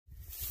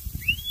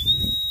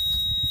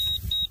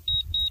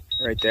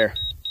right there.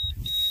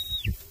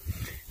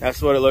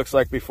 That's what it looks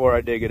like before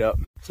I dig it up.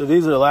 So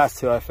these are the last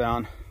two I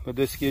found, but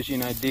this gives you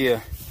an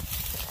idea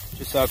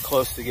just how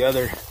close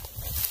together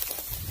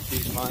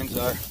these mines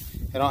are.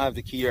 I don't have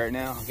the key right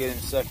now, I'll get it in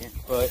a second,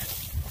 but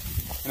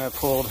and I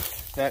pulled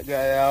that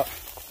guy out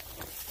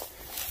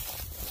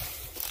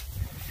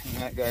and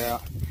that guy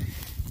out,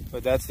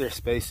 but that's their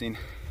spacing.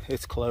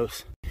 It's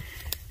close.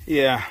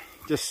 Yeah,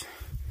 just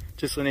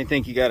when you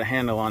think you got a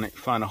handle on it, you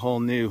find a whole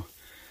new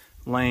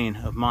lane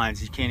of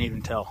mines. You can't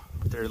even tell,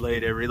 but they're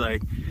laid every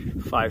like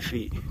 5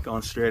 feet,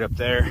 going straight up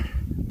there,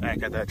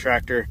 back at that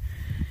tractor.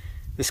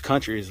 This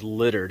country is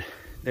littered.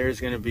 It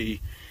is going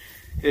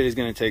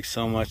to take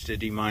so much to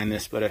demine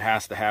this, but it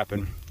has to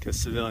happen because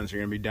civilians are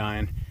going to be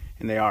dying,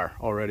 and they are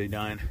already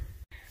dying.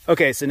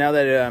 Okay, so now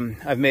that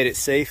I've made it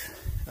safe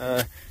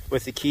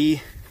with the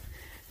key,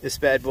 this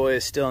bad boy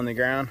is still in the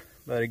ground,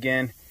 but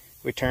again,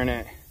 we turn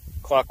it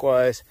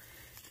clockwise,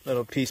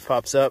 little piece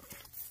pops up.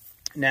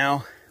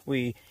 Now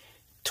we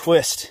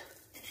twist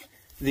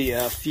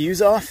the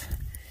fuse off.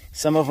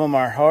 Some of them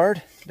are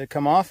hard to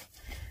come off,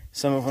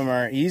 some of them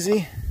are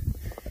easy.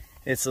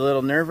 It's a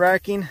little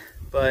nerve-wracking,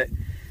 but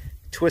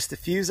twist the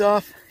fuse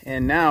off,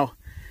 and now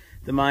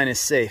the mine is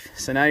safe.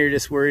 So now you're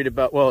just worried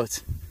about, well,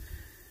 it's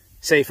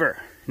safer.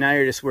 Now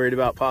you're just worried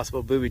about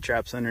possible booby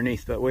traps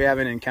underneath, but we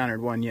haven't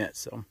encountered one yet.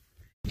 So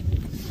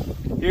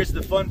here's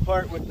the fun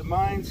part with the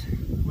mines.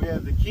 We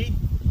have the key,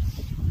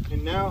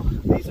 and now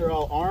these are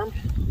all armed.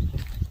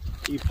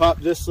 You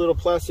pop this little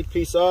plastic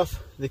piece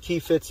off, the key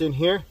fits in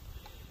here,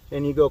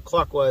 and you go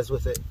clockwise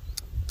with it.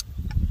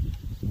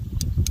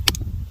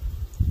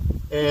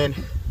 And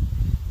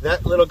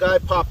that little guy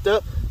popped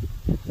up,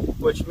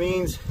 which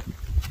means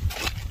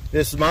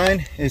this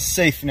mine is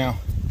safe now,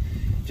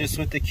 just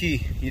with the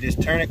key. You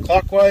just turn it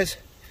clockwise.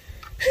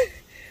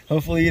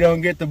 Hopefully you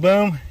don't get the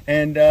boom,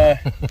 and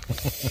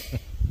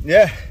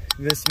yeah,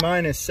 this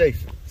mine is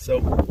safe, so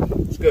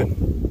it's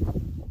good.